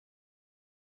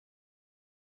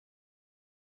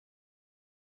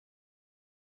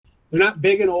They're not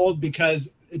big and old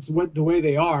because it's the way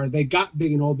they are. They got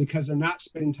big and old because they're not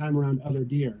spending time around other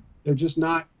deer. They're just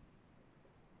not.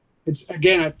 It's,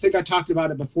 again, I think I talked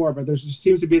about it before, but there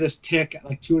seems to be this tick at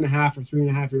like 2.5 or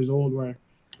 3.5 years old where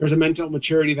there's a mental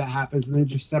maturity that happens and they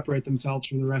just separate themselves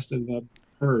from the rest of the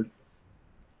herd.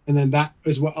 And then that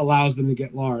is what allows them to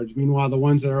get large. Meanwhile, the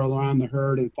ones that are around the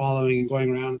herd and following and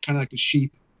going around, kind of like the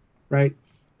sheep, right?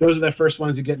 Those are the first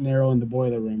ones to get narrow in the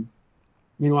boiler room.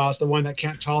 Meanwhile, it's the one that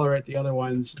can't tolerate the other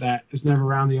ones that is never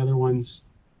around the other ones.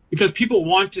 Because people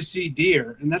want to see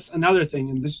deer. And that's another thing.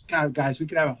 And this, God, guys, we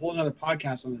could have a whole other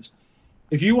podcast on this.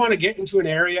 If you want to get into an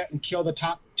area and kill the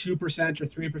top 2% or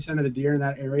 3% of the deer in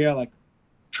that area, like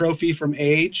trophy from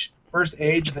age, first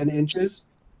age, then inches,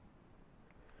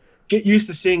 get used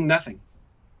to seeing nothing.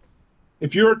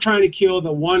 If you're trying to kill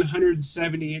the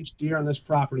 170-inch deer on this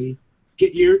property,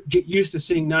 get used to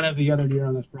seeing none of the other deer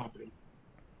on this property.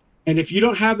 And if you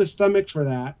don't have the stomach for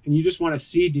that, and you just want to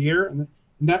see deer, and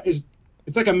that is,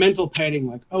 it's like a mental petting,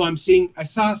 like, oh, I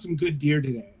saw some good deer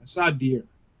today. I saw deer.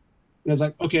 And I was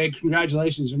like, okay,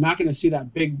 congratulations. You're not going to see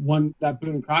that big one, that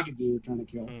Boone and Crockett deer you're trying to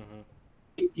kill.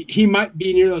 Mm-hmm. He might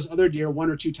be near those other deer 1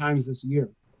 or 2 times this year.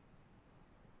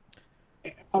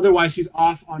 Otherwise, he's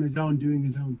off on his own doing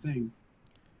his own thing.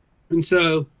 And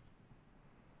so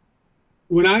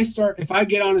when I start, if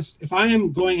I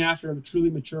am going after a truly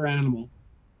mature animal,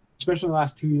 especially in the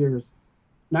last 2 years,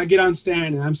 and I get on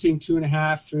stand and I'm seeing 2.5,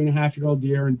 3.5-year-old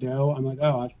deer and doe, I'm like,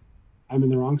 oh, I'm in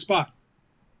the wrong spot.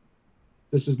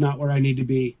 This is not where I need to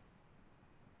be.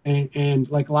 And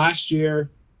like last year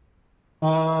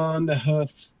on the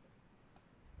hoof,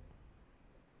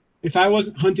 if I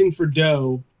wasn't hunting for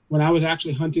doe, when I was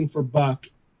actually hunting for buck,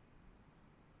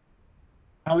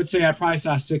 I would say I probably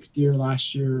saw 6 deer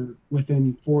last year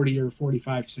within 40 or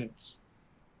 45 sits.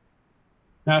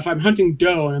 Now, if I'm hunting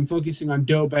doe and I'm focusing on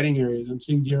doe bedding areas, I'm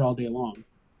seeing deer all day long.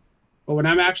 But when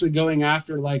I'm actually going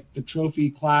after like the trophy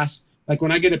class, like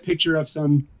when I get a picture of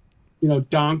some,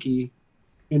 donkey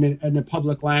in a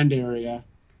public land area,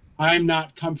 I'm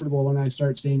not comfortable when I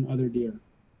start seeing other deer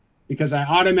because I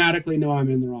automatically know I'm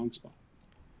in the wrong spot.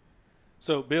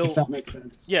 So, Bill, if that makes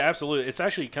sense. Yeah, absolutely. It's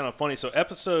actually kind of funny. So,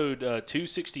 episode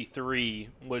 263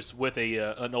 was with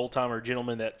an old timer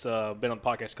gentleman that's been on the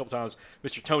podcast a couple times,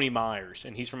 Mr. Tony Myers,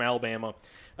 and he's from Alabama.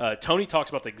 Tony talks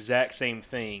about the exact same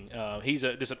thing. He's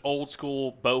just an old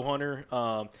school bow hunter,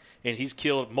 and he's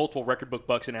killed multiple record book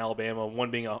bucks in Alabama.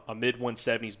 One being a mid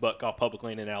 170s buck off public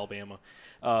land in Alabama,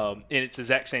 and it's the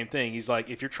exact same thing. He's like,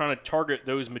 if you're trying to target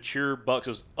those mature bucks,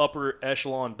 those upper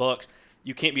echelon bucks,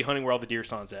 you can't be hunting where all the deer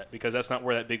signs at because that's not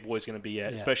where that big boy's going to be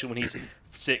at, especially when he's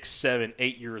 6, 7,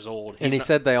 8 years old. And he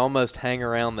said they almost hang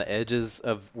around the edges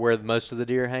of where most of the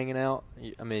deer are hanging out.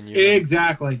 I mean,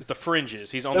 exactly. The fringes.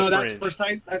 He's on the fringe. That's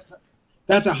precise.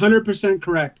 That's 100%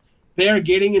 correct. They are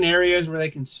getting in areas where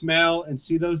they can smell and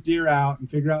see those deer out and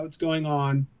figure out what's going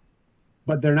on,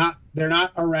 but they're not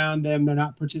around them. They're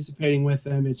not participating with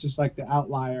them. It's just like the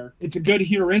outlier. It's a good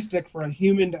heuristic for a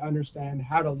human to understand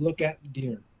how to look at the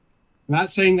deer. I'm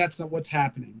not saying that's what's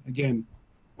happening. Again,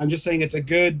 I'm just saying it's a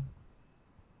good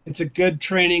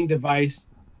training device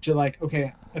to like,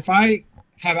 okay, if I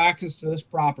have access to this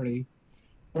property,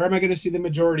 where am I going to see the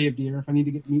majority of deer if I need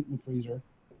to get meat in the freezer?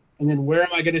 And then where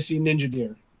am I going to see ninja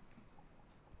deer?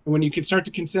 And when you can start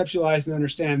to conceptualize and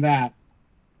understand that,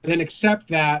 and then accept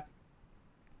that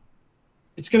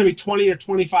it's going to be 20 or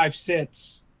 25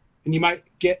 sits, and you might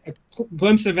get a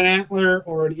glimpse of an antler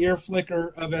or an ear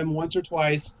flicker of him once or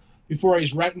twice before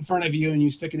he's right in front of you and you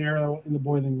stick an arrow in the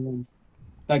boiling room.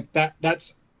 Like that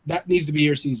needs to be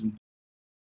your season.